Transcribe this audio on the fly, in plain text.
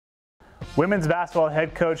Women's basketball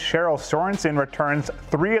head coach Cheryl Sorensen returns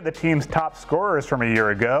 3 of the team's top scorers from a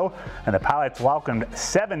year ago, and the Pilots welcomed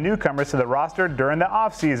 7 newcomers to the roster during the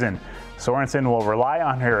offseason. Sorensen will rely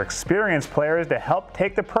on her experienced players to help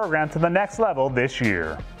take the program to the next level this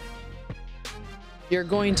year. You're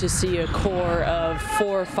going to see a core of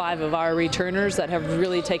 4 or 5 of our returners that have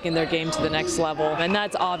really taken their game to the next level. And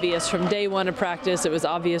that's obvious from day one of practice. It was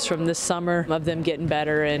obvious from this summer of them getting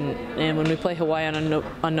better. And when we play Hawaii on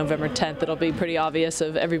November 10th, it'll be pretty obvious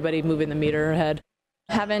of everybody moving the meter ahead.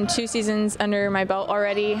 Having 2 seasons under my belt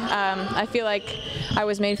already, I feel like I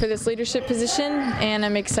was made for this leadership position, and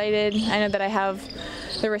I'm excited. I know that I have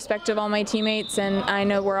the respect of all my teammates, and I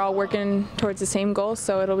know we're all working towards the same goal,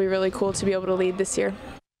 so it'll be really cool to be able to lead this year.